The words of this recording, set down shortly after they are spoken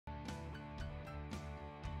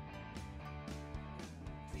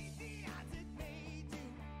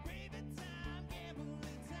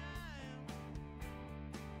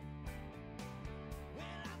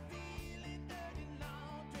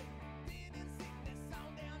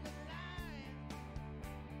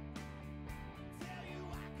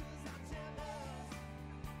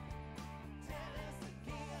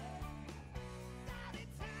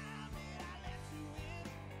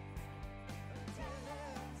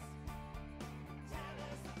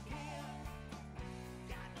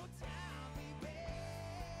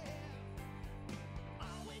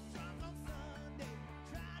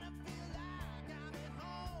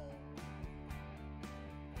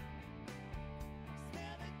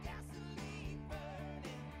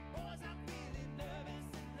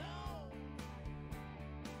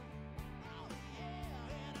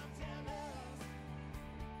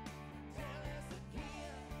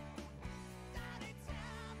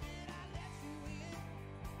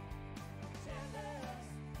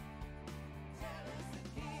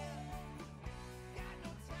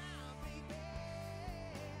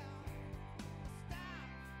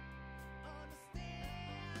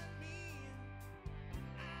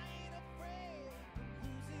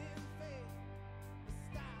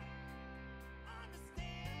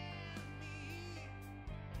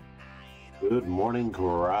Good morning,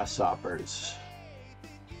 grasshoppers.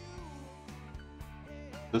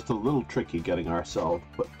 Just a little tricky getting ourselves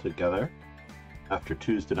put together after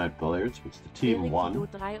Tuesday night billiards, which the team won.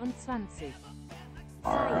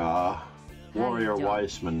 Our warrior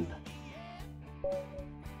Weissman.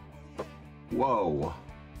 Whoa,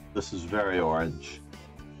 this is very orange.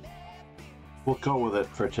 We'll go with it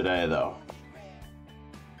for today, though.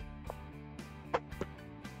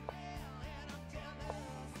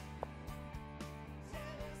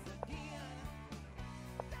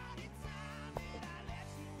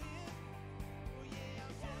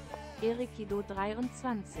 Erikido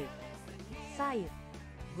 23. Zeit.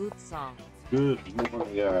 Good song. Good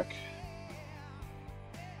morning, Eric.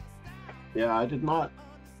 Yeah, I did not.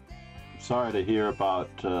 Sorry to hear about.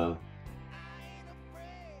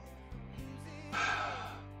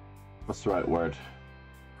 What's the right word?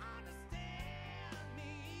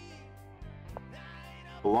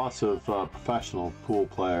 The loss of professional pool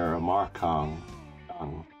player Amar Kang.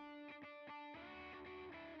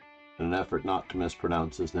 In an effort not to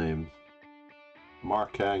mispronounce his name. Amar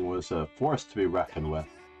Kang was a force to be reckoned with.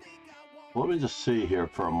 Let me just see here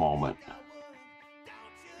for a moment.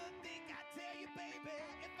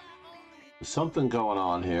 There's something going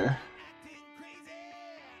on here.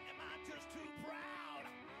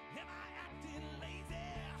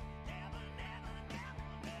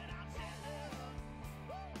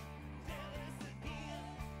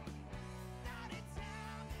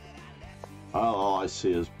 All I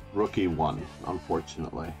see is rookie 1,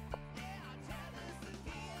 unfortunately.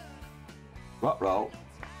 Ruh-roh.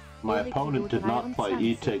 My opponent did not play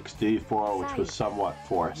E takes D4, which was somewhat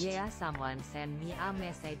forced. Yeah, someone sent me a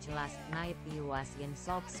message last night. He was in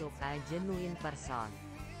shock, a genuine person.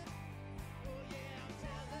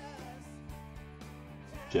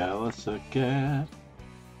 Jealous again.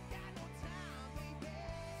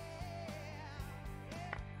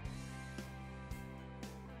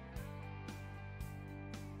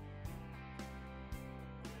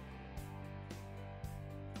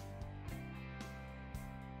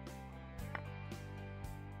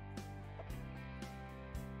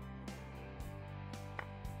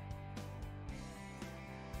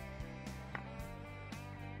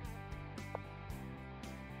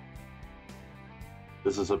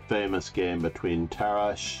 This is a famous game between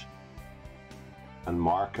Tarash and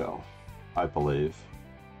Marco, I believe.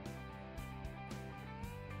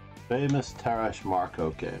 Famous Tarash-Marco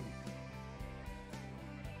game.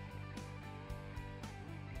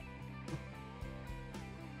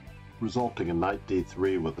 Resulting in knight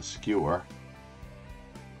d3 with a skewer.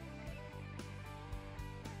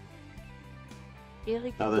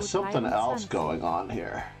 Now there's something else going on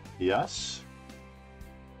here. Yes?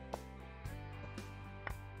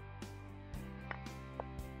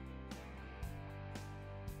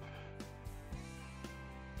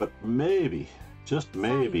 But maybe, just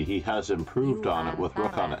maybe, he has improved on it with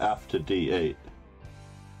rook on f to d8.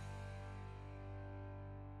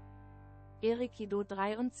 Erikido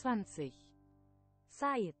 23.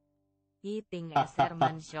 Zeit. Eating a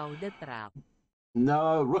sermon show the trap.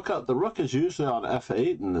 No, the rook is usually on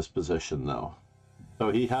f8 in this position, though.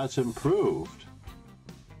 So he has improved.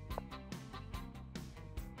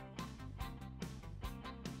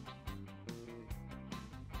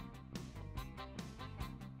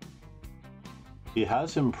 He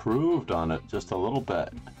has improved on it just a little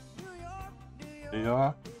bit. New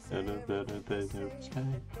York,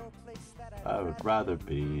 I would rather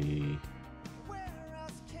be.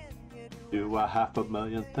 Do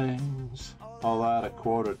 500,000 things, all at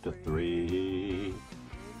 2:45.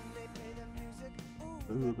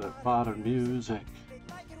 Ooh, that modern music.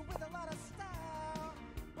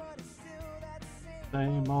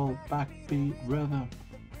 Same old backbeat rhythm.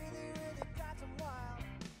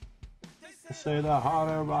 They say the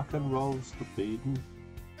harder rock and roll's the beating.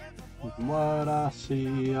 From what I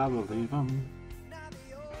see, I believe 'em.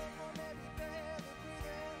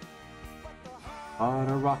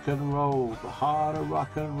 Harder rock and roll, the harder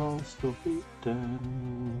rock and roll's still beating.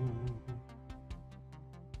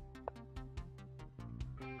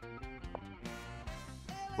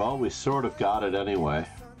 Well, we sort of got it anyway,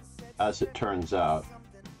 as it turns out.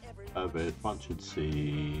 Everyone should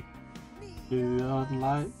see neon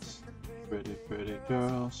lights, pretty, pretty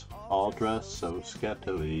girls, all dressed so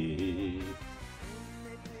scantily.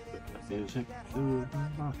 Music, doing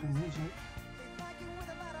rock and music.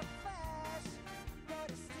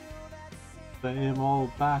 Same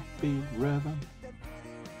old backbeat rhythm.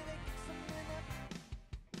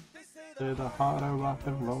 Say the harder rock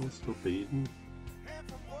and roll's still beating.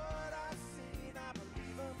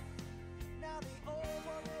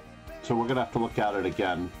 So we're going to have to look at it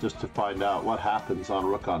again just to find out what happens on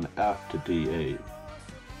rook on f to d8.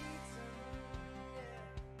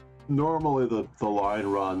 Normally the line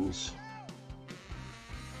runs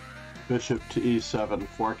bishop to e7,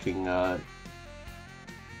 forking the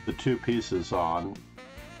two pieces on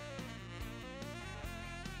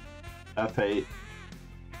f8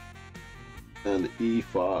 and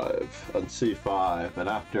e5 on c5, and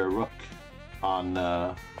after rook on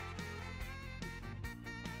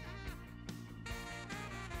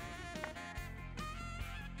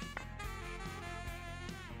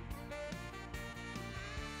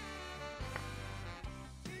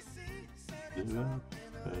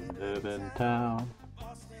live in town,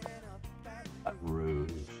 Baton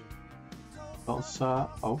Rouge, Tulsa,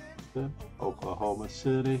 Austin, Oklahoma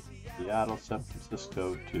City, Seattle, San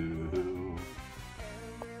Francisco too.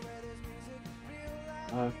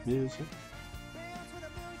 Live music.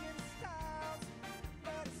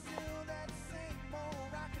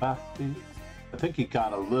 Backbeat. I think he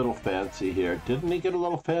got a little fancy here. Didn't he get a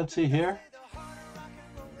little fancy here?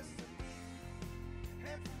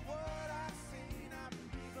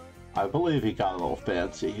 I believe he got a little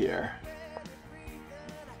fancy here.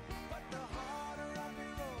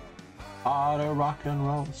 Harder rock and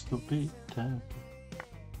roll still beat down.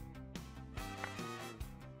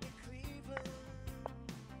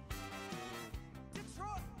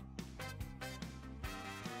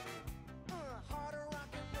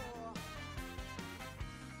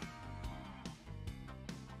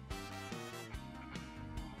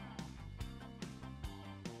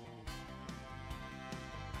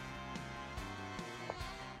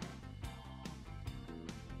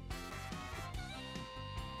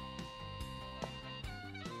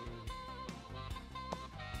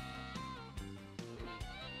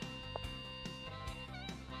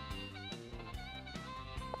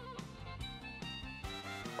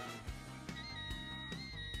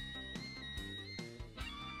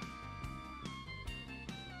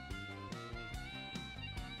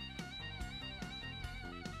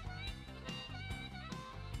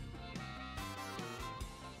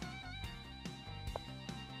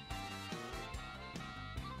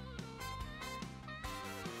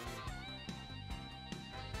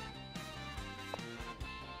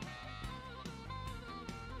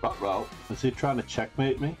 Well, is he trying to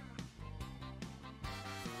checkmate me?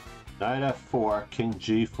 Knight f4, king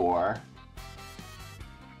g4.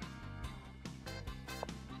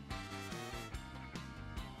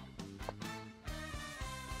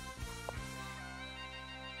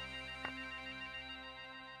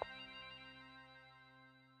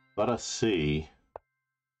 Let us see.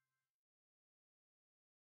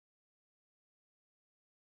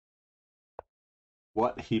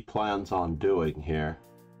 What he plans on doing here.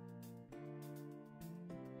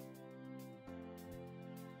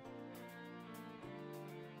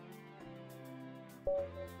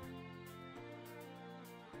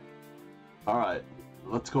 All right,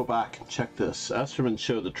 let's go back and check this. Esterman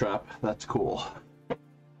showed the trap. That's cool.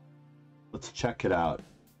 Let's check it out.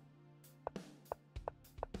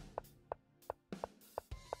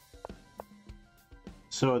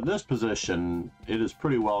 So in this position, it is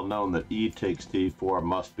pretty well known that e takes d4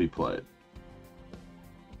 must be played.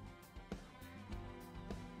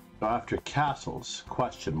 So after castles,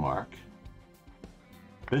 question mark.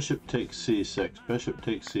 Bishop takes c6, bishop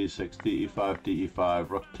takes c6, de5, de5,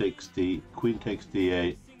 rook takes d, queen takes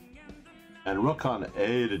d8, and rook on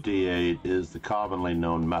a to d8 is the commonly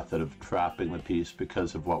known method of trapping the piece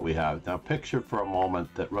because of what we have. Now picture for a moment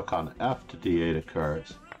that rook on f to d8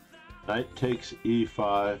 occurs. Knight takes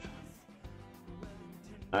e5,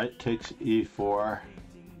 knight takes e4,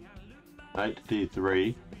 knight to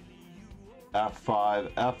d3,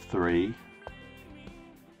 f5, f3.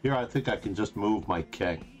 Here I think I can just move my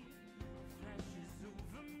king.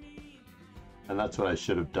 And that's what I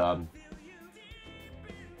should have done.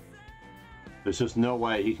 There's just no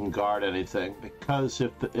way he can guard anything, because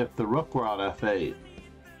if the rook were on f8,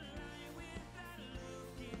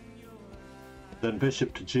 then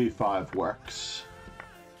bishop to g5 works.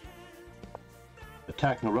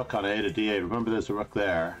 Attacking the rook on a to d8, remember there's a rook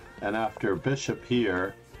there, and after bishop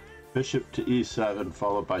here, bishop to e7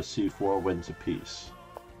 followed by c4 wins a piece.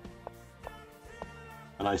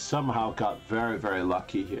 And I somehow got very, very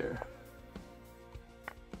lucky here.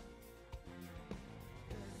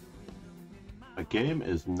 The game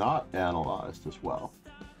is not analyzed as well.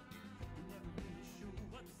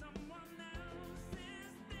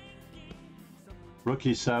 Rook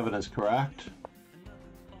e7 is correct.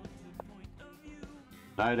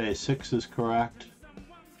 Knight a6 is correct.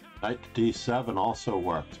 Knight to d7 also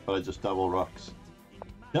works, but I just double rooks.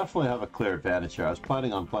 Definitely have a clear advantage here. I was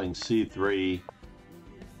planning on playing c3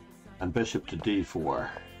 and bishop to d4.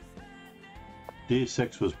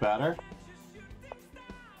 d6 was better.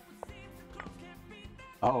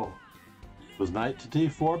 Oh, was knight to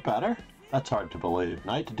d4 better? That's hard to believe.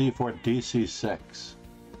 Knight to d4, dc6.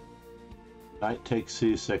 Knight takes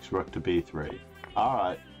c6, rook to b3.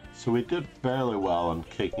 Alright, so we did fairly well in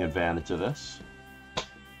taking advantage of this.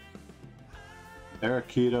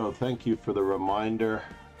 Erikito, thank you for the reminder.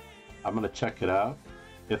 I'm going to check it out,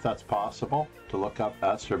 if that's possible, to look up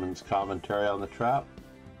Asserman's commentary on the trap.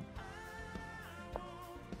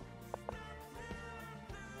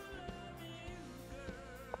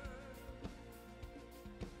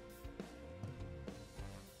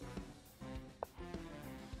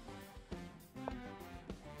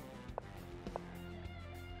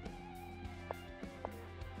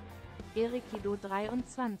 Erikido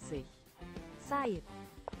 23. Said.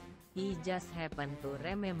 He just happened to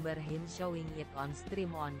remember him showing it on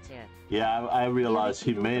stream on chat. Yeah, I realize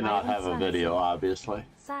he may not have a video, obviously.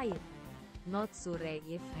 Said. Not sure if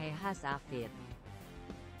he has a feed.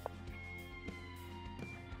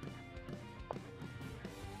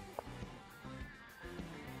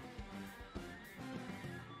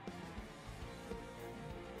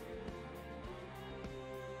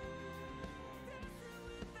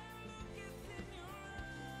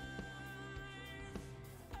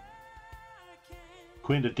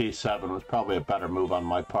 Queen to d7 was probably a better move on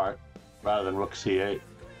my part, rather than rook c8.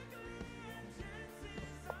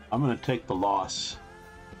 I'm going to take the loss.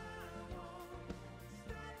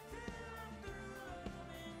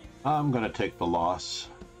 I'm going to take the loss.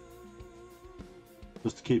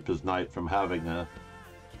 Just to keep his knight from having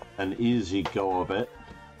an easy go of it.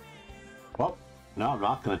 Well, no, I'm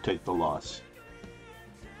not going to take the loss.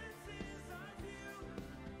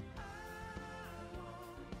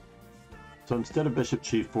 So instead of bishop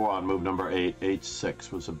g4 on move number 8,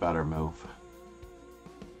 h6 was a better move.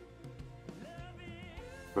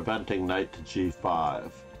 Preventing knight to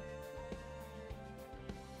g5.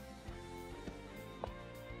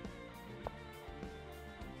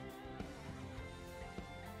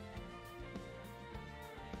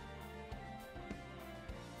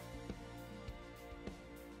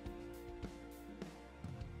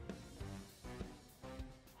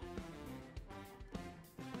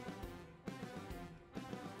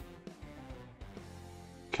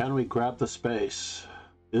 Can we grab the space?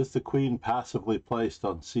 Is the queen passively placed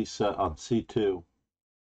on c2?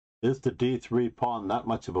 Is the d3 pawn that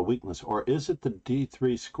much of a weakness, or is it the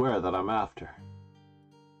d3 square that I'm after?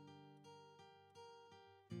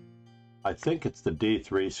 I think it's the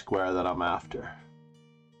d3 square that I'm after.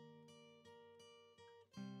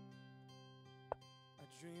 I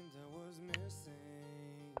dreamed I was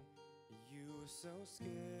missing. You were so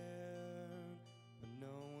scared, but no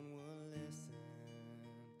one would listen.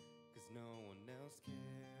 No one else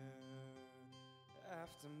cared.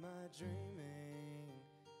 After my dreaming,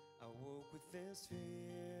 I woke with this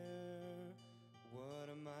fear. What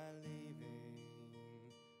am I leaving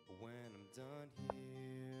when I'm done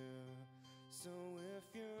here?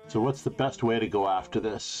 So what's the best way to go after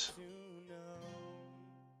this?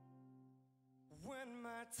 When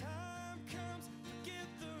my time comes, forget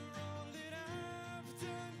the wrong that I've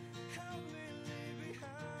done. Help me leave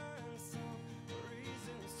behind some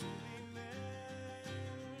reasons to be missed.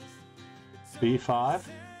 b5?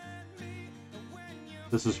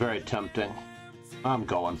 This is very tempting. I'm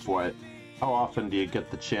going for it. How often do you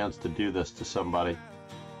get the chance to do this to somebody?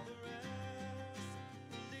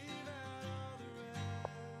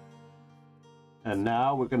 And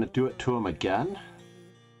now we're going to do it to him again.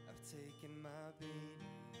 I've taken my beating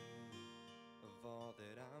of all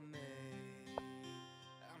that I made.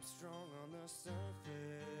 I'm strong on the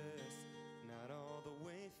surface, not all the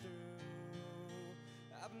way through.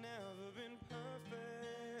 I've never been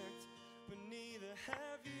perfect, but neither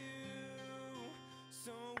have you.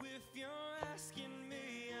 So if you're asking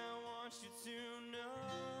me, I want you to know.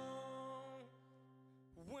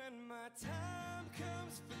 When my time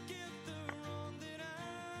comes, forget the wrong that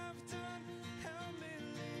I've done. Help me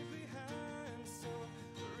leave behind some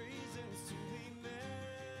reasons to be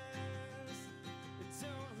missed.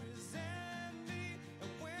 Don't resent me,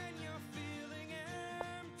 and when you're feeling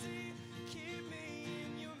empty, keep me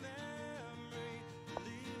in your memory.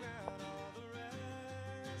 Leave out all the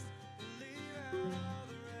rest. Leave out all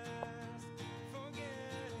the rest.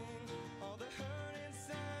 Forgetting all the hurt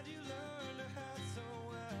inside you learned to hide so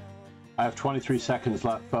well. I have 23 seconds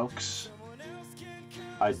left, folks.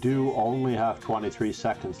 I do only have 23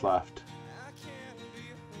 seconds left. I can't be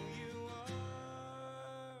who you are.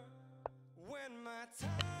 When my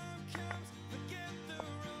time comes, forget the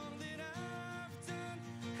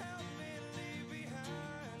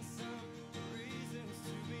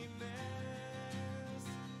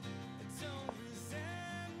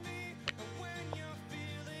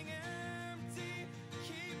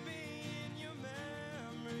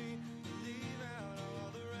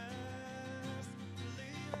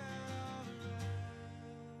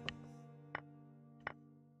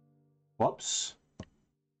Whoops.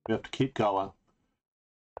 We have to keep going.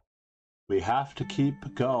 We have to keep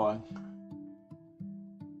going.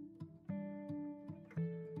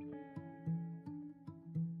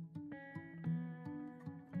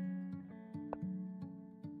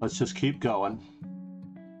 Let's just keep going.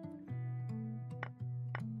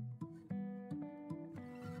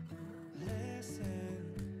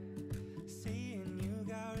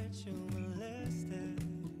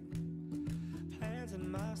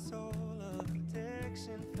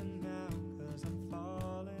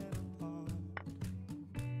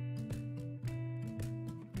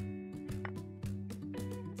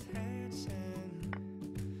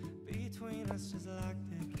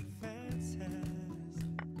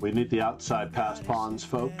 We need the outside pass pawns,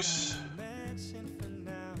 folks.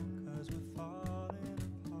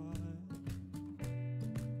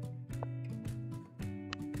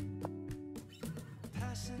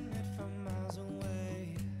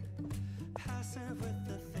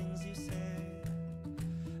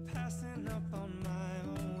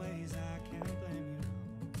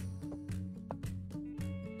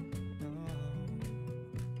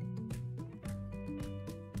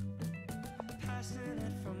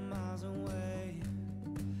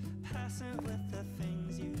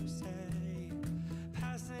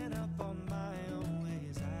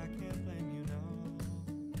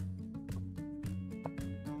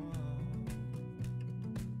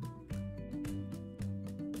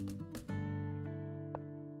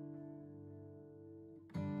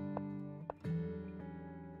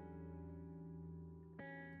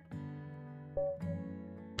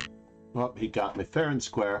 Well, he got me fair and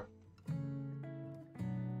square.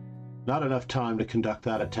 Not enough time to conduct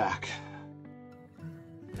that attack.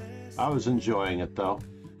 I was enjoying it, though.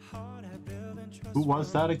 Who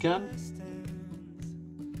was that again?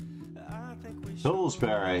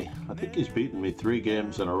 Pillsbury. I think he's beaten me 3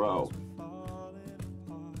 games in a row.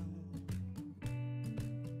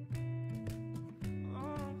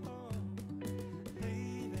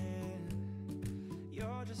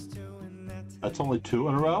 That's only 2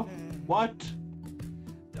 in a row? What?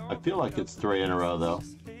 I feel like it's 3 in a row, though.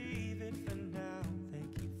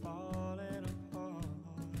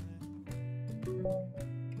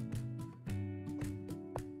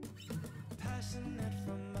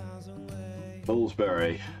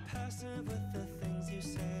 Pillsbury.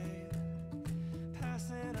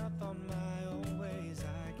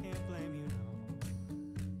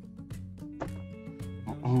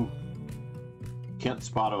 Can't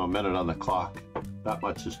spot him a minute on the clock. That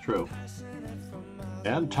much is true.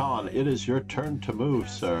 Anton, it is your turn to move,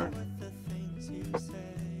 sir.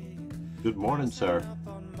 Good morning, sir.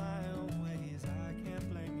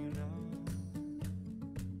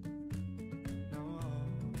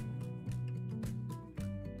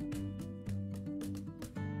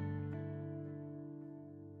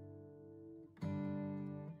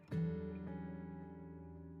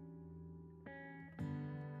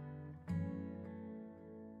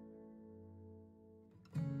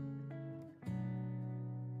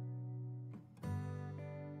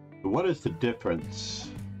 What is the difference?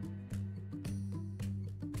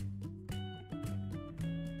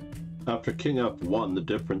 After king f1, the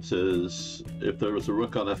difference is if there was a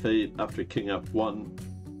rook on f8 after king f1,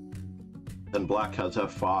 then black has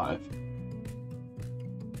f5.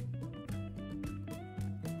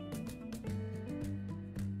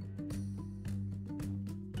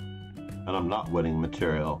 And I'm not winning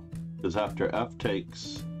material, because after f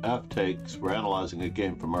takes, we're analyzing a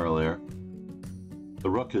game from earlier. The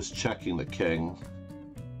rook is checking the king,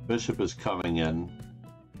 bishop is coming in,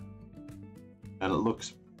 and it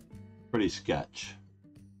looks pretty sketch.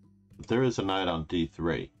 But there is a knight on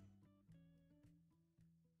d3.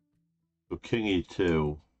 So king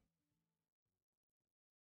e2.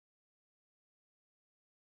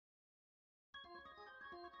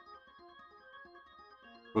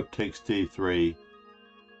 Rook takes d3,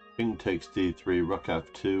 king takes d3, rook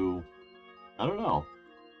f2. I don't know.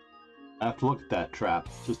 I have to look at that trap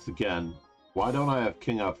just again. Why don't I have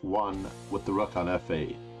king f1 with the rook on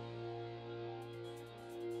f8?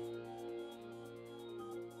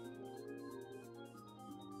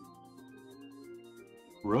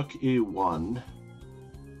 Rook e1.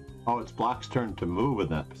 Oh, it's black's turn to move in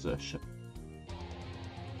that position.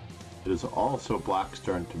 It is also black's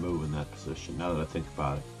turn to move in that position, now that I think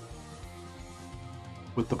about it.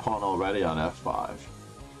 With the pawn already on f5.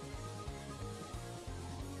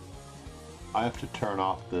 I have to turn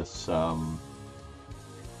off this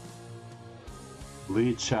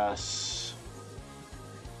lead chess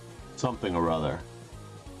something or other.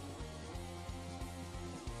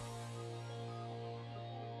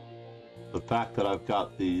 the fact that I've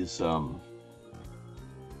got these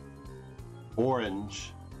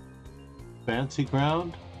orange fancy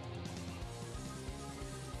ground.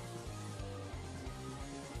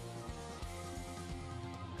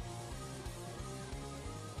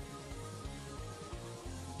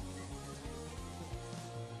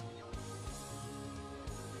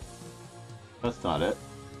 That's not it.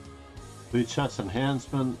 Lead chess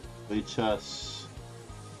enhancement, lead chess.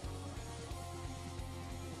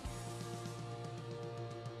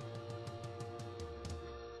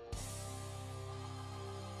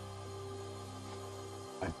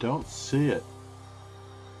 I don't see it.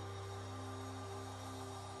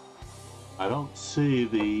 I don't see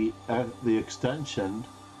the extension.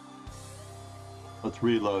 Let's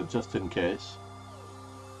reload just in case.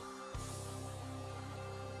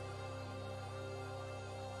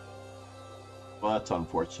 Well, that's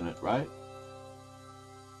unfortunate, right?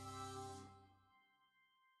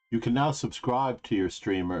 You can now subscribe to your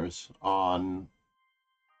streamers on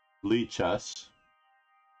Lichess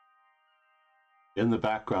in the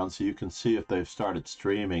background so you can see if they've started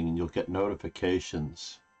streaming, and you'll get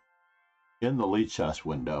notifications in the Lichess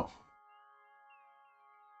window,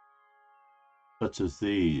 such as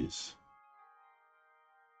these.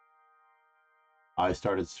 I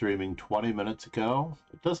started streaming 20 minutes ago.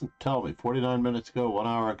 It doesn't tell me. 49 minutes ago, 1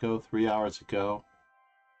 hour ago, 3 hours ago,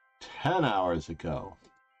 10 hours ago.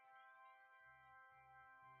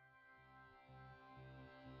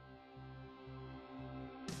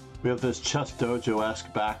 We have this Chess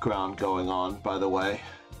Dojo-esque background going on, by the way,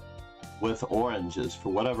 with oranges for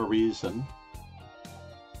whatever reason.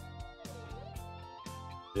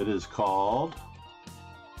 It is called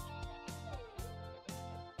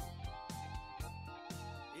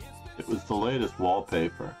it was the latest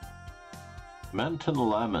wallpaper. Mint and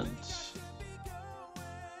lemons.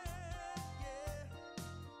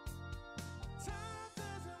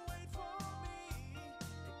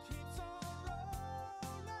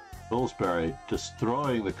 Pillsbury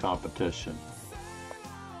destroying the competition.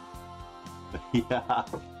 Yeah.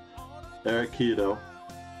 Aikido.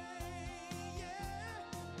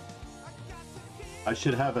 I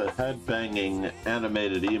should have a head-banging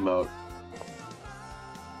animated emote.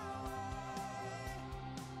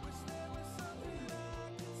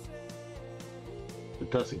 It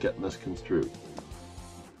doesn't get misconstrued.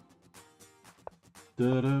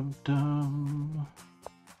 Da-dum-dum.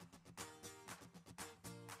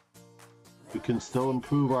 We can still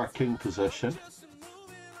improve our king position.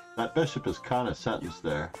 That bishop is kind of sentenced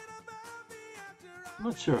there. I'm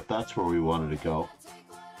not sure if that's where we wanted to go.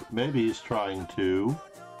 But maybe he's trying to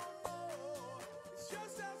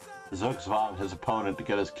zugzwang his opponent to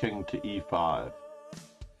get his king to e5.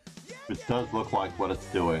 Which does look like what it's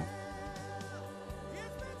doing.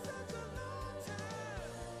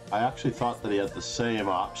 I actually thought that he had the same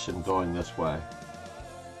option going this way,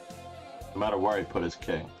 no matter where he put his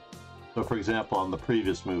king. So for example, on the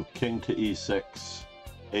previous move, king to e6,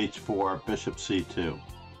 h4, bishop c2.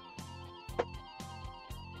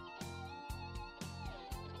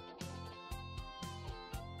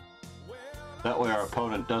 That way our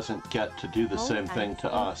opponent doesn't get to do the same thing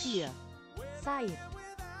to us.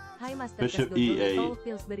 Bishop e8.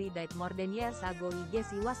 Pillsbury died more than years ago. I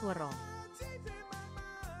guess he was wrong.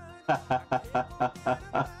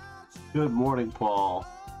 Good morning, Paul.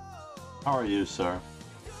 How are you, sir?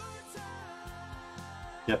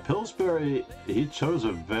 Yeah, Pillsbury, he chose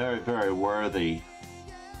a very, very worthy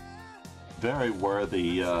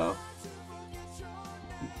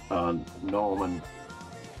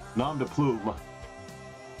nom de plume.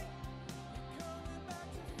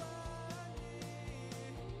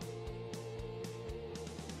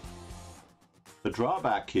 The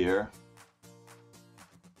drawback here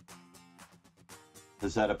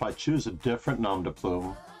is that if I choose a different nom de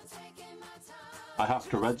plume, I have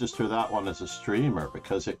to register that one as a streamer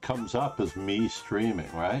because it comes up as me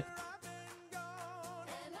streaming, right?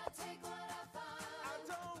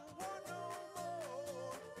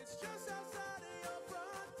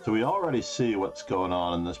 So we already see what's going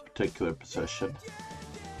on in this particular position.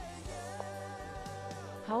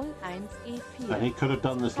 And he could have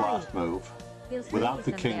done this last move without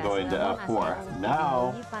the king going to f4.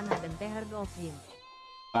 Now,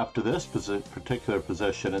 after this particular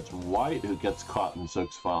position, it's white who gets caught in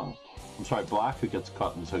zugzwang. I'm sorry, black who gets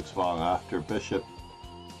caught in zugzwang after bishop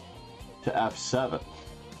to f7.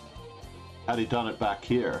 Had he done it back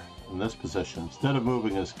here, in this position, instead of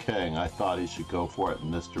moving his king, I thought he should go for it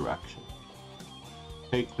in this direction.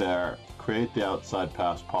 Take there, create the outside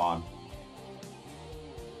pass pawn.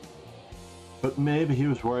 But maybe he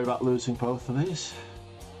was worried about losing both of these?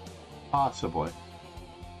 Possibly.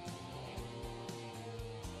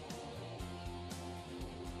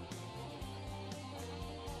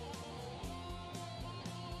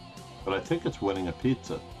 but I think it's winning a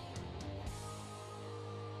pizza.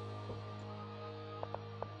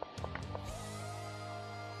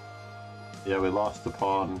 Yeah, we lost the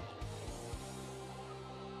pawn.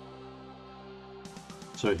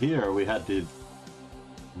 So here we had to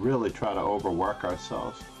really try to overwork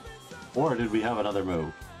ourselves. Or did we have another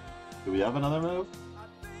move? Do we have another move?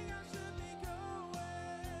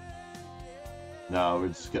 No, we're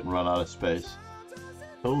just getting run out of space.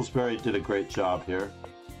 Pillsbury did a great job here.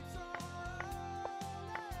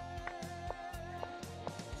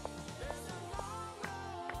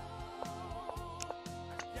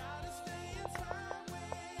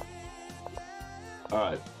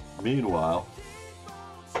 Alright, meanwhile,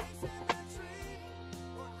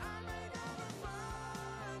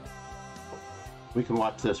 we can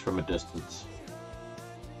watch this from a distance.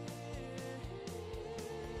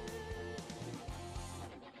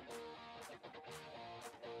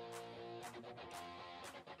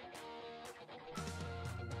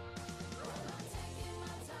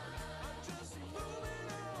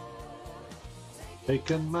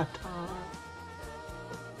 Taking my time.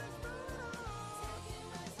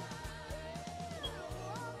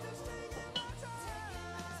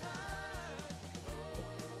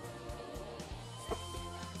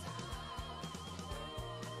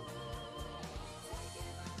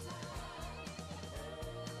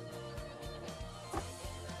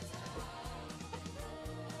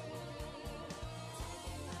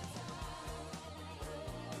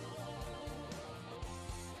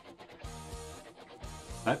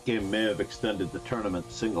 That game may have extended the tournament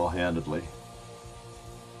single-handedly.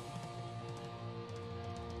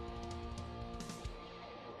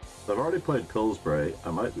 I've already played Pillsbury.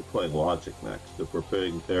 I might be playing Logic next if we're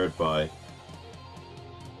being paired by,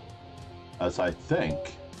 as I think,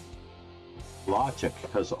 Logic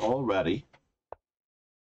has already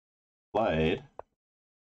played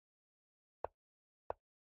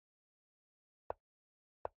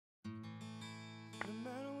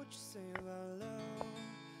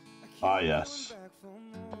yes.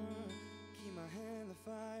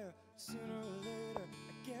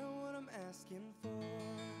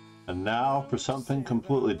 And now for something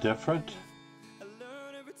completely different.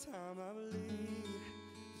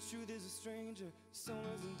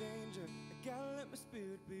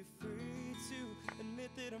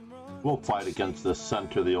 We'll fight against this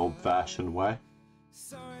center the old-fashioned way.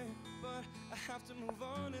 Sorry, but I have to move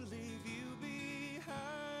on and leave you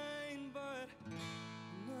behind. But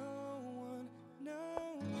no one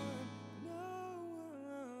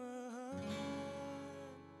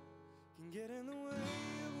can get in the way of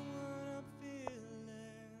what I'm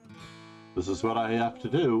feeling. This is what I have to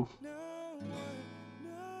do.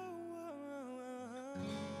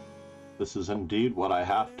 This is indeed what I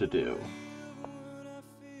have to do. I'm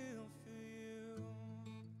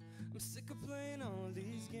sick of playing all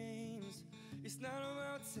these games. It's not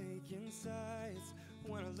about taking sides.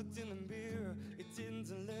 When I looked in the mirror, it didn't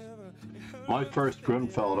deliver. My first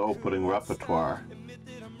Grimfeld opening repertoire.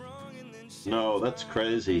 No, that's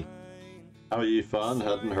crazy. How you fun?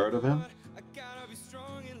 Hadn't heard of him?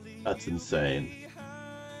 That's insane.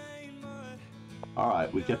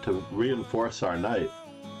 Alright, we get to reinforce our knight.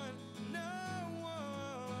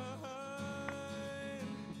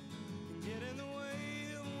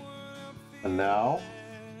 And now?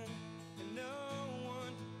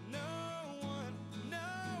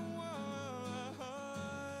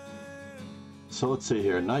 So let's see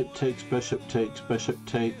here. Knight takes, bishop takes, bishop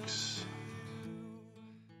takes.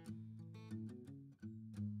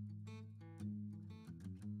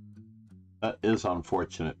 That is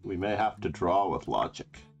unfortunate. We may have to draw with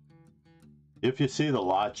logic. If you see the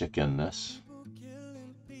logic in this.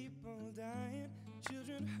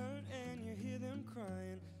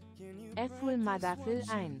 F-Madafel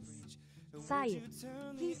 1. Said.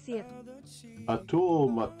 Hisir. Atul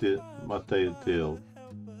Matetil.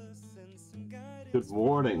 Good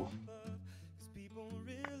morning.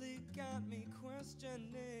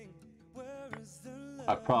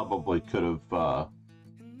 I probably could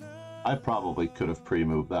have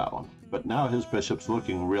pre-moved that one. But now his bishop's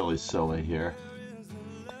looking really silly here.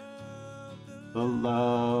 The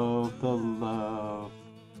love, the love.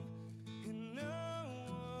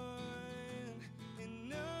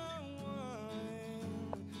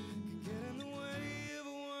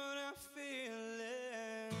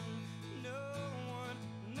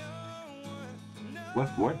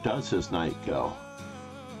 Where does his knight go?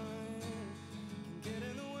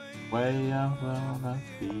 Way out on a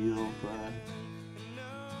field right.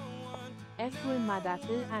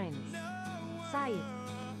 F-Madafel 1. Said.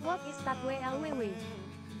 What is that WLWW?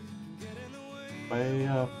 Way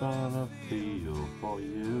up on a field for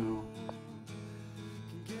you.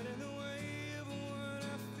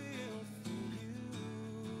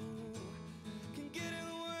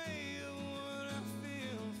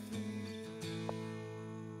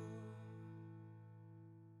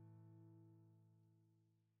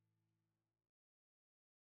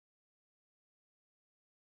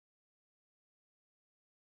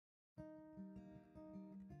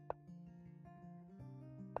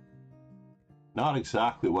 Not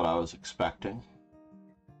exactly what I was expecting.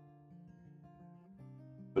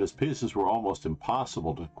 But his pieces were almost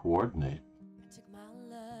impossible to coordinate. I took my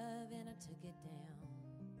love and I took it down.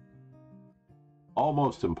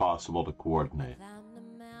 Almost impossible to coordinate. Found the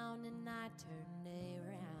mountain, I turned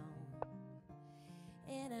around,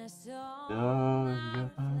 and I saw my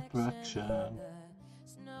reflection in the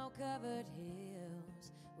snow-covered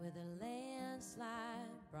hills where the landslide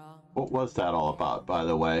brought. What was that all about, by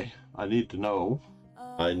the way? I need to know.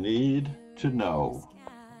 I need to know.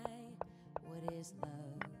 What is love?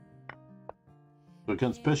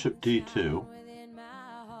 Against bishop d2,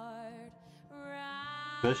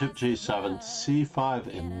 bishop g7, c5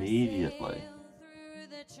 immediately.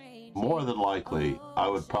 More than likely, I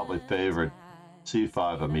would probably favor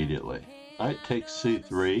c5 immediately. Knight takes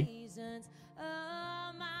c3.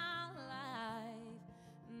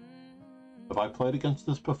 Have I played against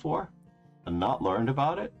this before and not learned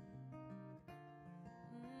about it?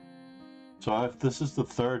 So this is the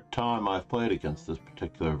third time I've played against this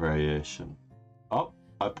particular variation. Oh,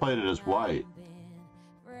 I played it as white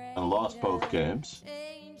and lost both games.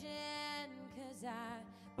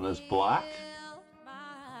 And as black,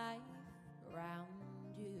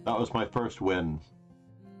 that was my first win.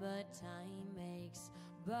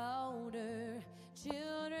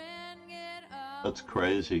 That's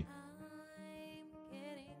crazy.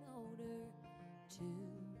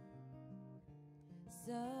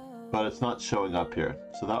 But it's not showing up here,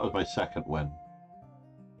 so that was my second win.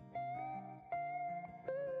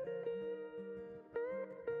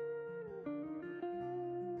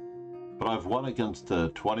 But I've won against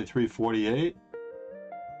 23-48,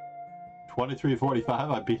 23-45.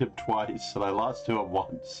 I beat him twice, and I lost to him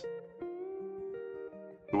once.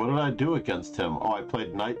 What did I do against him? Oh, I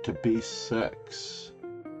played knight to b6,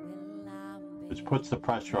 which puts the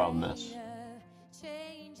pressure on this.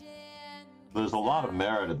 There's a lot of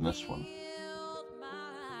merit in this one.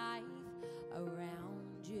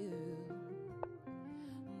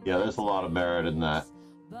 Yeah, there's a lot of merit in that.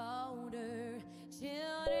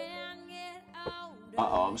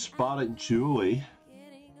 Uh-oh, I'm spotting Julietta,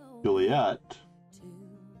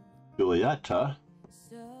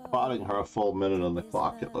 spotting her a full minute on the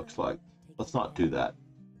clock, it looks like. Let's not do that.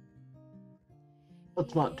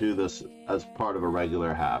 Let's not do this as part of a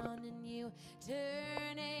regular habit.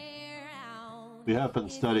 We have been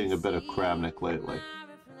studying a bit of Kramnik lately.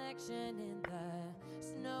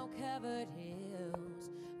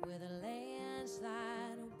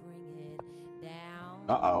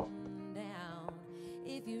 Uh-oh.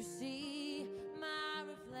 If you see my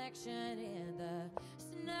reflection in the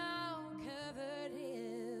snow-covered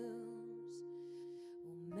hills,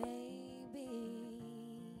 well, maybe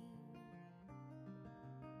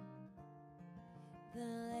the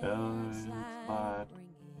landslide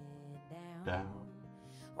bring it down.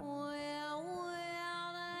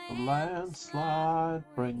 The landslide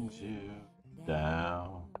brings you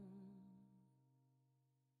down.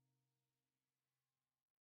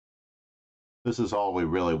 This is all we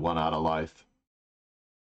really want out of life,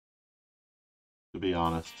 to be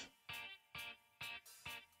honest.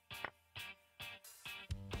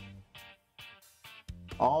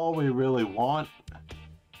 All we really want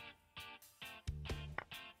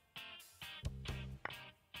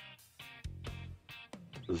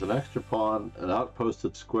is an extra pawn, an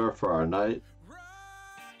outposted square for our knight.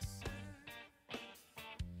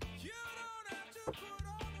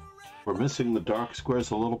 We're missing the dark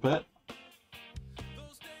squares a little bit.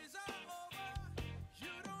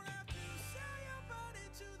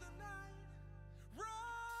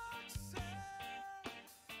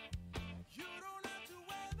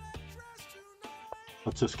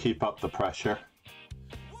 Let's just keep up the pressure.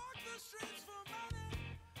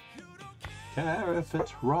 Care if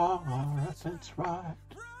it's wrong or if it's right.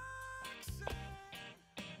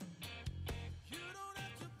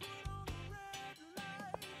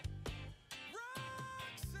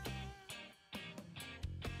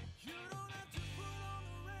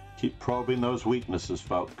 Keep probing those weaknesses,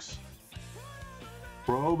 folks.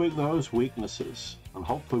 Probing those weaknesses. And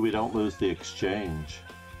hopefully we don't lose the exchange.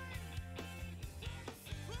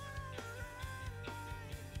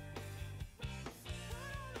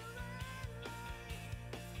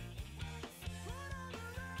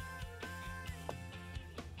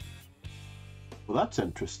 Well, that's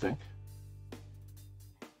interesting.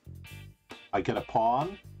 I get a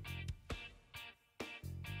pawn.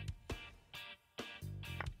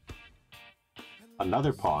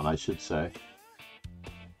 Another pawn, I should say.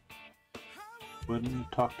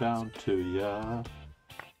 Wouldn't talk down to ya.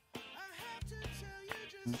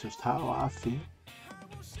 Just how I feel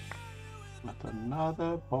with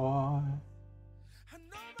another boy.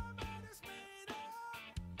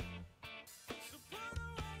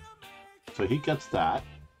 So he gets that.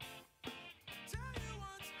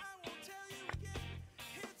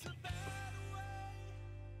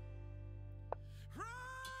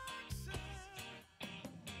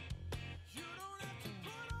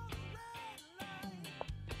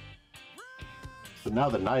 So now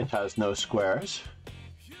the knight has no squares.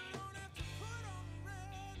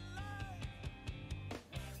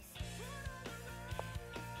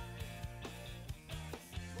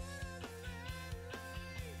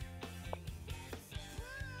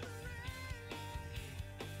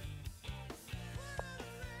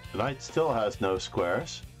 The knight still has no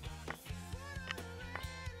squares.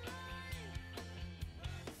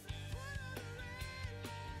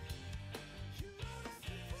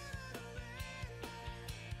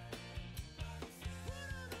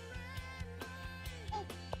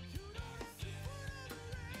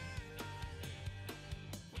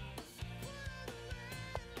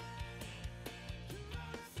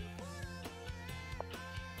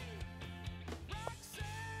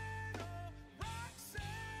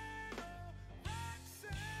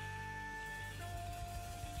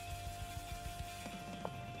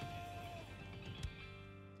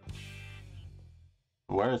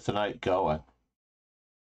 Where is the knight going?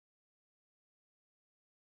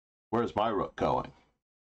 Where's my rook going?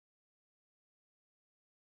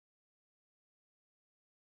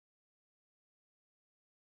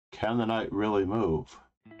 Can the knight really move?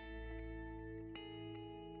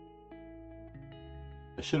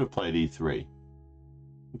 I should have played e3.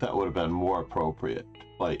 That would have been more appropriate to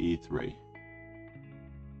play e3.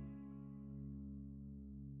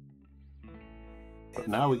 But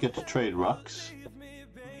now we get to trade rooks.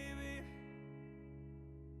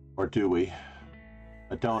 Or do we?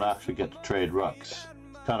 I don't actually get to trade rooks.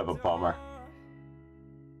 It's kind of a bummer.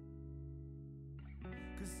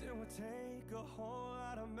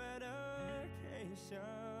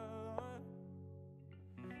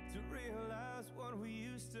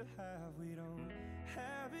 We don't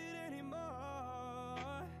have it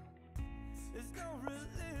anymore. There's no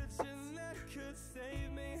religion that could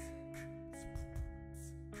save me.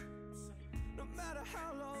 No matter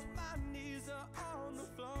how long my knees are on the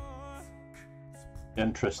floor.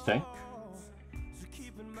 Interesting. So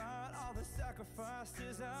keep in mind all the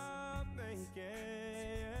sacrifices I'm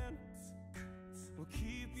making. We'll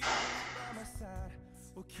keep you by my side.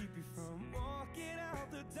 We'll keep you from walking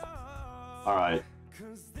out the door. All right.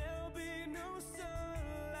 'Cause there'll be no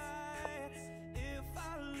sunlight if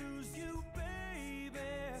I lose you, baby.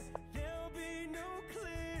 There'll be no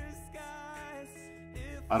clear skies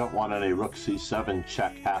if I don't want any rook c7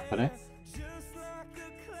 check happening. just like the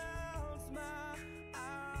clouds, my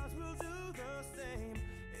eyes will do the same.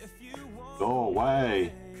 If you want Go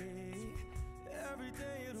away. every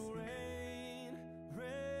day it'll rain,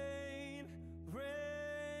 rain, rain.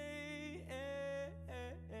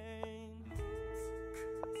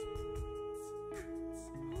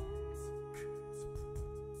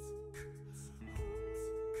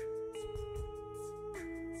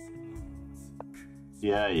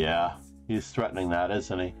 Yeah. He's threatening that,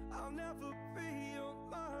 isn't he? I'll never be your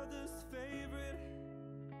mother's favorite.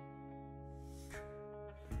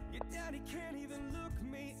 Your daddy can't even look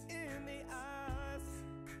me in the eyes.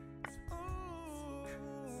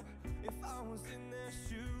 Ooh, if I was in their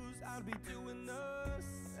shoes, I'd be doing the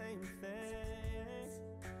same thing.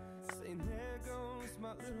 Saying there goes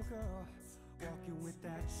my little girl, walking with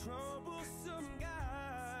that troublesome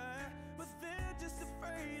guy. But they're just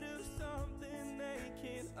afraid of something they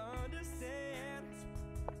can't understand.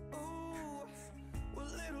 Ooh, well,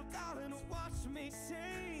 little darling, watch me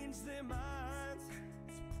change their minds.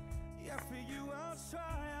 Yeah, for you I'll try.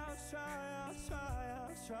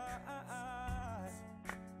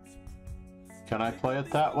 Can I play it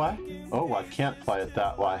that way? Oh, I can't play it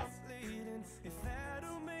that way.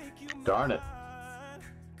 Darn it.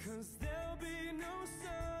 'Cause there'll be no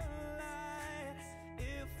sunlight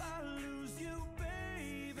if I lose you,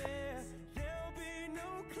 baby. There'll be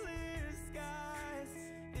no clear skies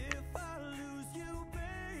if I lose you,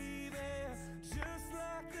 baby. Just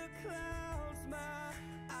like the clouds, my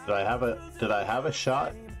Did I have a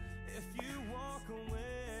shot? if you walk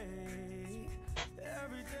away,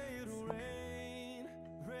 every day it'll rain,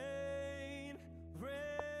 rain,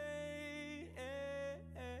 rain.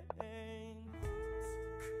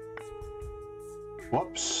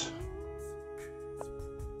 Whoops.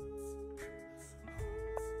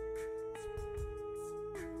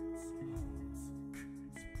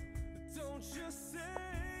 Don't just say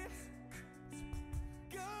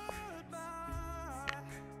goodbye.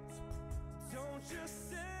 Don't just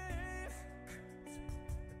say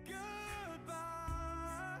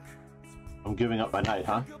goodbye. I'm giving up my knight,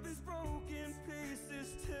 huh? Pick up this broken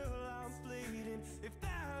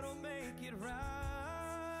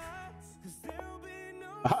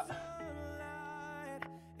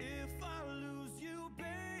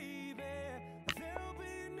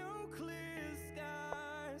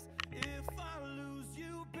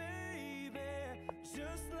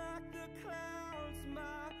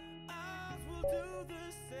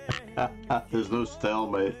There's no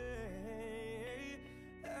stalemate.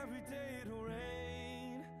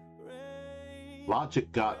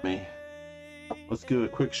 Logic got me. Let's give a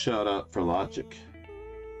quick shout out for Logic.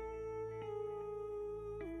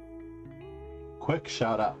 Quick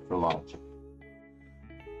shout out for Logic.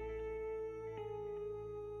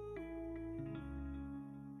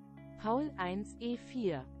 Paul 1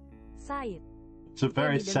 E4. Side. It's a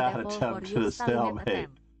very sad attempt to the stalemate.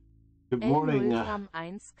 Good morning,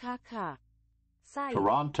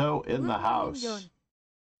 Toronto in the house.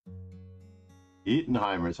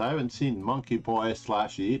 Eatonheimers. I haven't seen Monkey Boy /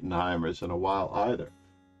 Eatonheimers in a while either.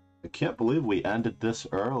 I can't believe we ended this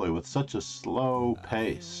early with such a slow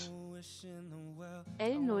pace.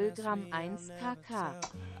 L0 gram 1 KK.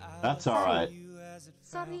 That's alright.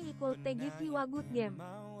 Sorry, equal to give you a good game.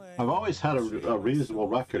 I've always had a reasonable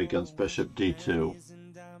record against Bishop D2.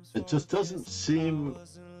 It just doesn't seem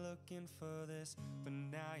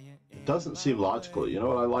logical. You know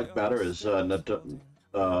what I like better is Nader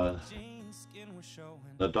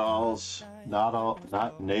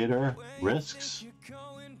risks.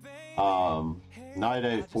 Knight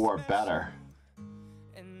A4 better.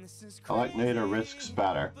 I like Nader risks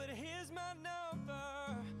better.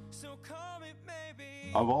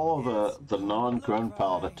 Of all of the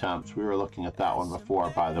non-Grunfeld attempts, we were looking at that one before,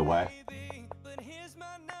 by the way.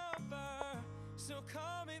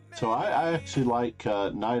 So I actually like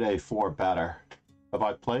Knight A4 better. Have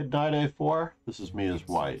I played Knight A4? This is me as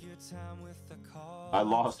white. I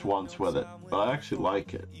lost once with it, but I actually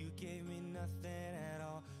like it.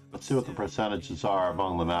 Let's see what the percentages are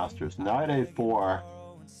among the masters. Knight A4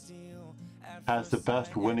 has the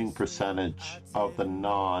best winning percentage of the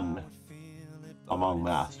non among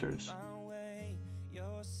masters.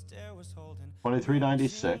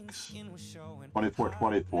 2396,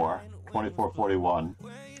 2424, 2441,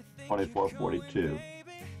 2442.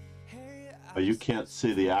 But you can't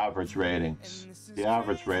see the average ratings. The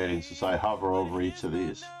average ratings as I hover over each of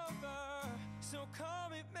these.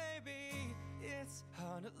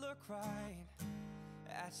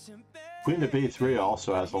 Queen to B3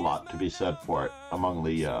 also has a lot to be said for it among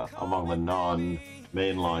the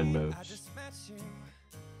non-mainline moves.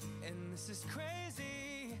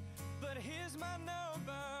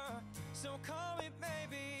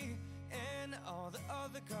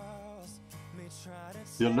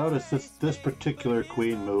 You'll notice this particular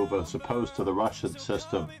queen move, as opposed to the Russian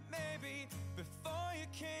system,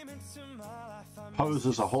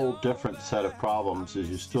 poses a whole different set of problems, as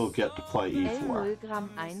you still get to play E4.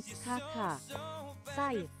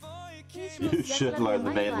 You should learn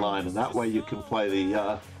the main line, and that way you can play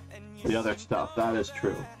the other stuff. That is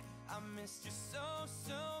true.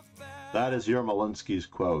 That is Yermolinsky's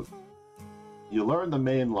quote. You learn the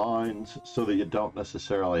main lines so that you don't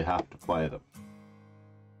necessarily have to play them.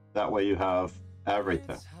 That way you have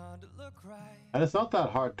everything. And it's not that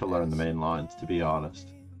hard to learn the main lines, to be honest.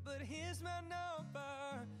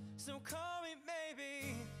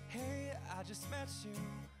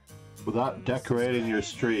 Without decorating your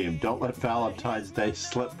stream, don't let Valentine's Day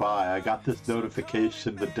slip by. I got this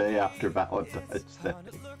notification the day after Valentine's Day.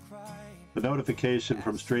 The notification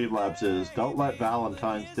from Streamlabs is, don't let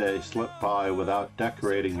Valentine's Day slip by without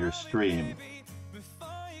decorating your stream.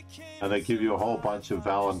 And they give you a whole bunch of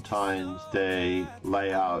Valentine's Day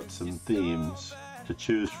layouts and themes to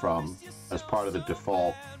choose from as part of the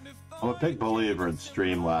default. I'm a big believer in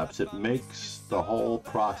Streamlabs. It makes the whole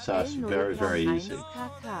process very, very easy.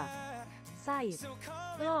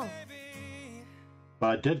 But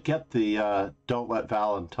I did get the Don't Let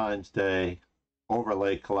Valentine's Day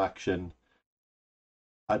overlay collection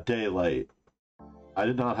a day late. I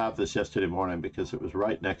did not have this yesterday morning because it was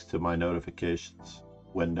right next to my notifications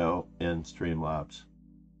window in Streamlabs.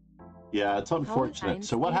 Yeah, it's unfortunate.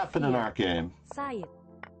 So what happened in our game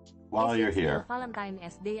while you're here?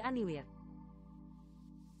 Valentine's Day anywhere.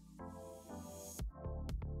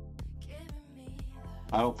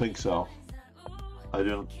 I don't think so. I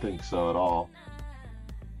don't think so at all.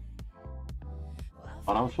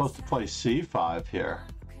 And I'm supposed to play C5 here.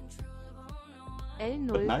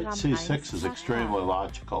 But knight C6 is extremely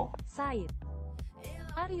logical.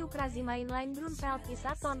 Are you crazy? My line Grunfeld is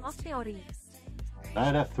a ton of theory.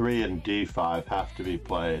 Knight F3 and D5 have to be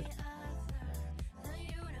played.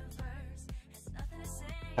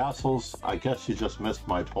 Castles, I guess you just missed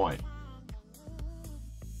my point.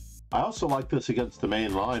 I also like this against the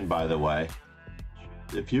main line, by the way.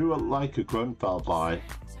 If you like a Grunfeld line,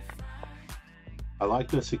 I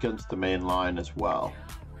like this against the main line as well.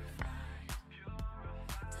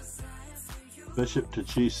 Bishop to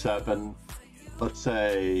G7, let's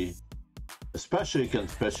say, especially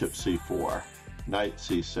against Bishop C4. knight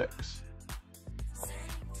c6.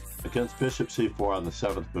 Against bishop c4 on the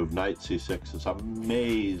 7th move, knight c6 is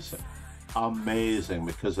amazing. Amazing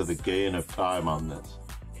because of the gain of time on this.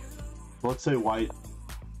 Let's say white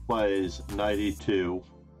plays knight e2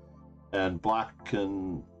 and black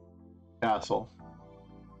can castle,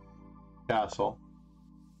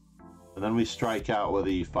 and then we strike out with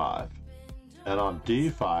e5. And on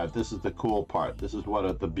d5, this is the cool part. This is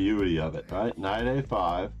what the beauty of it, right? Knight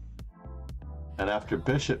a5, and after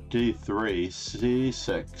bishop d3,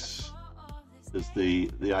 c6 is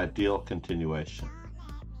the ideal continuation.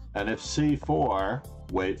 And if c4,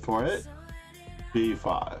 wait for it,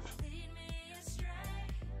 b5.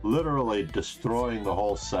 Literally destroying the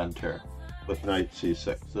whole center with knight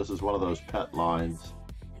c6. This is one of those pet lines.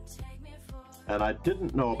 And I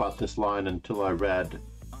didn't know about this line until I read,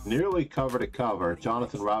 nearly cover to cover,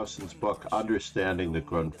 Jonathan Rowson's book, Understanding the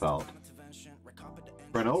Grunfeld.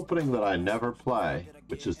 For an opening that I never play,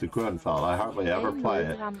 which is the Grunfeld, I hardly ever play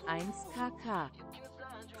it.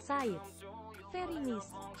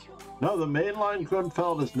 No, the mainline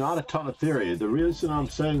Grunfeld is not a ton of theory. The reason I'm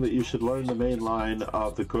saying that you should learn the mainline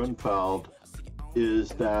of the Grunfeld is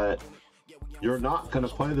that you're not going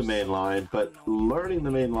to play the mainline, but learning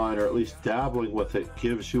the mainline, or at least dabbling with it,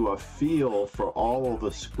 gives you a feel for all of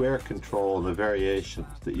the square control and the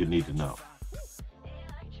variations that you need to know.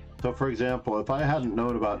 So, for example, if I hadn't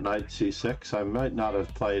known about knight c6, I might not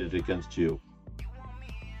have played it against you.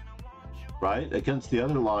 Right? Against the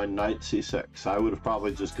other line, knight c6, I would have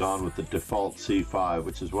probably just gone with the default c5,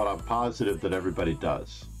 which is what I'm positive that everybody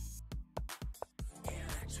does.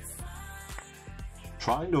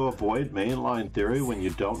 Trying to avoid mainline theory when you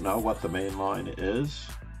don't know what the mainline is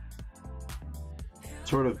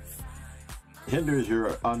sort of hinders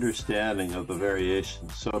your understanding of the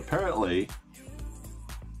variations. So apparently,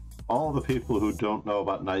 all the people who don't know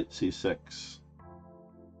about knight c6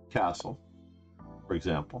 castle, for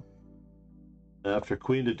example, after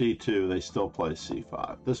queen to d2, they still play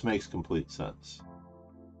c5. This makes complete sense.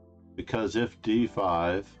 Because if d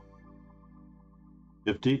takes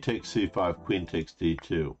c5, queen takes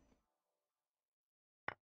d2.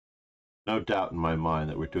 No doubt in my mind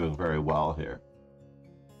that we're doing very well here.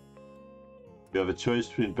 You have a choice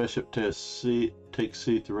between bishop to takes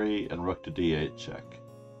c3 and rook to d8 check.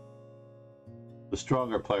 The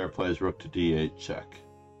stronger player plays rook to d8 check.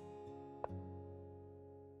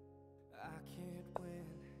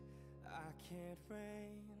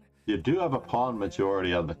 You do have a pawn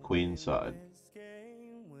majority on the queen side.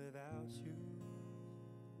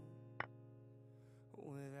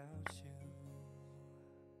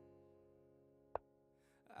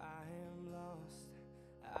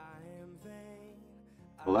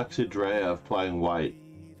 Alexei Dreyev playing white,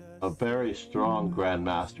 a very strong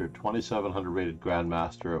grandmaster, 2700 rated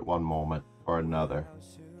grandmaster at one moment or another,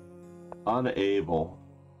 unable.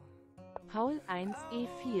 Paul 1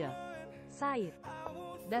 e4. Side.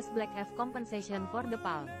 Does black have compensation for the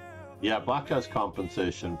pawn? Yeah, black has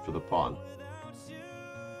compensation for the pawn.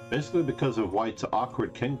 Basically because of white's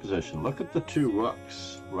awkward king position. Look at the two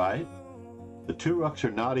rooks, right? The two rooks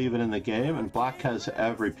are not even in the game, and black has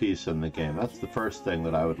every piece in the game. That's the first thing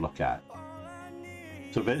that I would look at.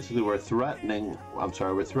 So basically we're threatening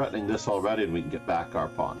this already, and we can get back our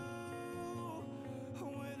pawn.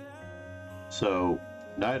 So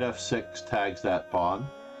knight f6 tags that pawn.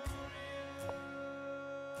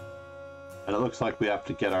 And it looks like we have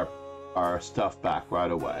to get our stuff back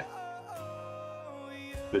right away.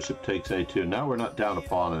 Bishop takes a2. Now we're not down a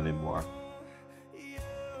pawn anymore.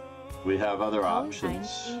 We have other options.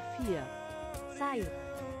 e4. Side.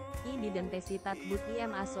 I didn't see that, but I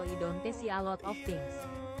don't see a lot of things.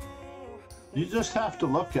 You just have to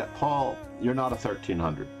look at Paul. You're not a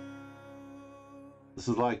 1300. This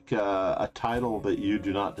is like a title that you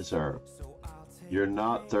do not deserve. You're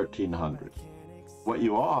not 1300. What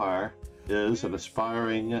you are is an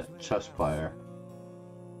aspiring chess player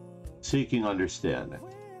seeking understanding.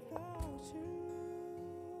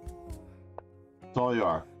 That's all you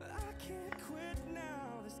are.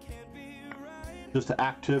 Just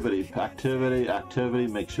activity,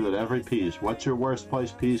 make sure that every piece, what's your worst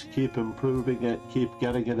place piece, keep improving it, keep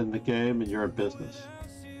getting it in the game, and you're in business.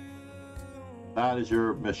 That is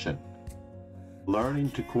your mission.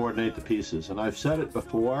 Learning to coordinate the pieces. And I've said it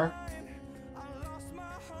before,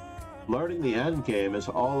 learning the end game is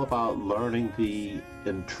all about learning the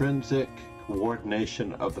intrinsic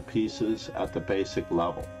coordination of the pieces at the basic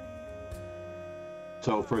level.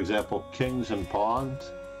 So, for example, kings and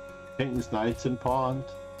pawns, kings, knights, and pawns,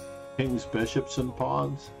 kings, bishops, and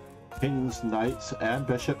pawns, kings, knights, and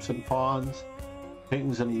bishops, and pawns,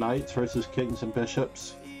 kings and knights versus kings and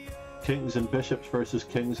bishops. kings and bishops versus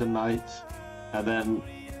kings and knights, and then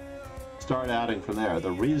start adding from there.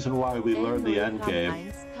 The reason why we learned the end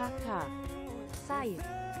game.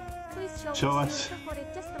 Show us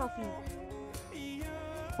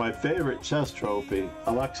my favorite chess trophy.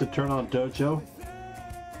 Alexa, turn on Dojo.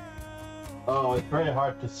 Oh, it's very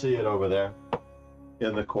hard to see it over there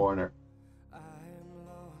in the corner.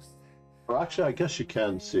 Or actually, I guess you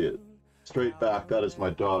can see it. Straight back, that is my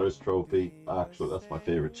daughter's trophy. Actually, that's my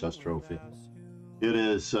favorite chess trophy. It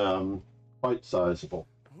is quite sizable.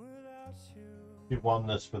 He won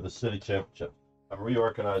this for the city championship. I'm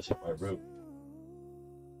reorganizing my room.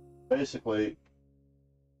 Basically,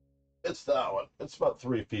 it's that one. It's about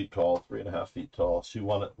 3 feet tall, 3.5 feet tall. She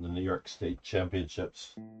won it in the New York State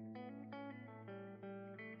Championships.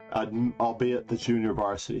 Albeit the junior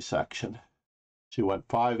varsity section. She went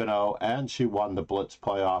 5-0, and she won the Blitz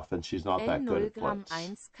playoff, and she's not that good at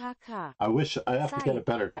Blitz. I wish I have to get a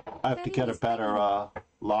better. I have to get a better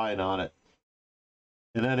line on it.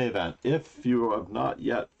 In any event, if you have not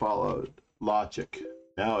yet followed Logic,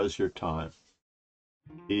 now is your time.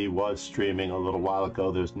 He was streaming a little while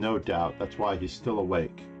ago. There's no doubt. That's why he's still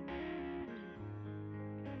awake.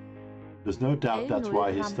 There's no doubt that's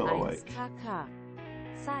why he's still awake.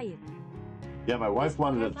 Yeah, my wife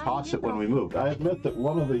wanted to toss it when we moved. I admit that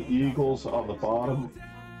one of the eagles on the bottom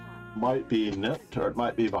might be nipped, or it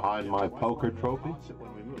might be behind my poker trophy.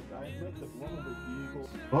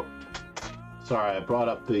 Oh, sorry, I brought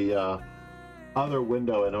up the other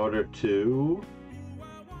window in order to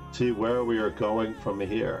see where we are going from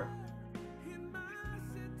here.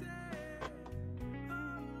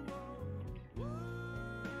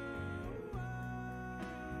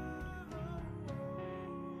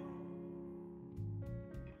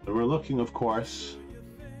 We're looking, of course,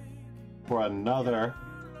 for another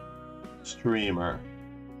streamer.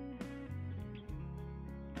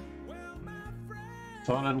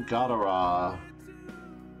 Sonnen Gadara.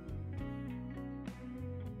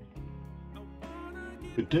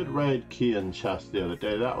 We did raid Key and Chest the other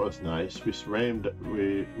day. That was nice. We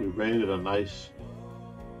raided a nice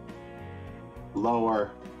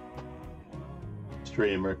lower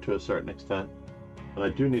streamer to a certain extent. And I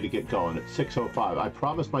do need to get going at 6:05. I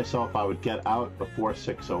promised myself I would get out before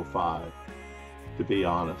 6:05, to be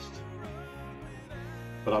honest.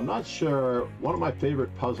 But I'm not sure. One of my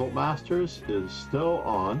favorite puzzle masters is still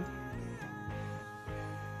on.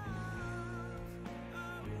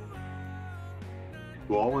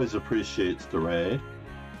 Who always appreciates the raid.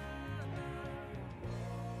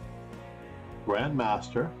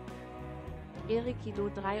 Grandmaster. Erikido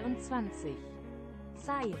 23.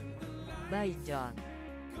 Sai. Bye, John.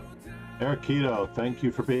 Erikido, thank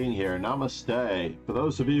you for being here. Namaste. For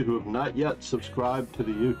those of you who have not yet subscribed to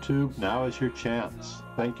the YouTube, now is your chance.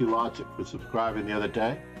 Thank you, Logic, for subscribing the other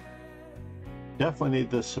day. Definitely need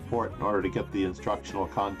this support in order to get the instructional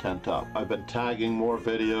content up. I've been tagging more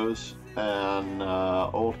videos and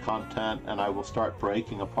old content, and I will start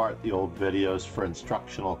breaking apart the old videos for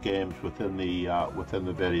instructional games within the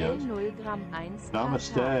videos.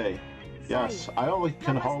 Namaste. Yes, I only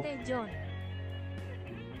can hope.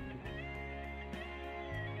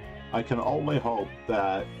 I can only hope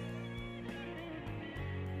that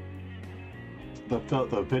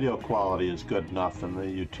the video quality is good enough in the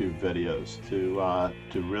YouTube videos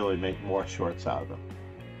to really make more shorts out of them.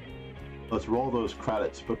 Let's roll those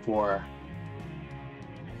credits before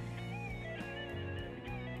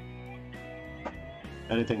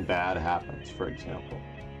anything bad happens, for example.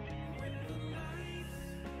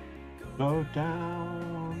 Go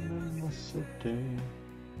down in the city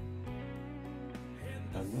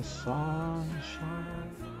and the sun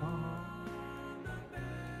shines on.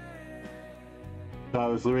 So I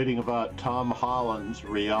was reading about Tom Holland's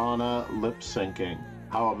Rihanna lip syncing.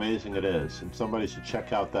 How amazing it is, and somebody should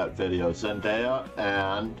check out that video. Zendaya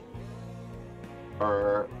and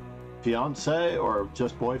her fiance or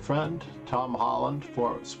just boyfriend, Tom Holland,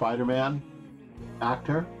 for Spider-Man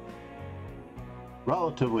actor.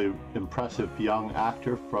 Relatively impressive young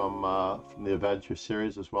actor from the Avengers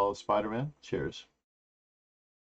series as well as Spider-Man. Cheers.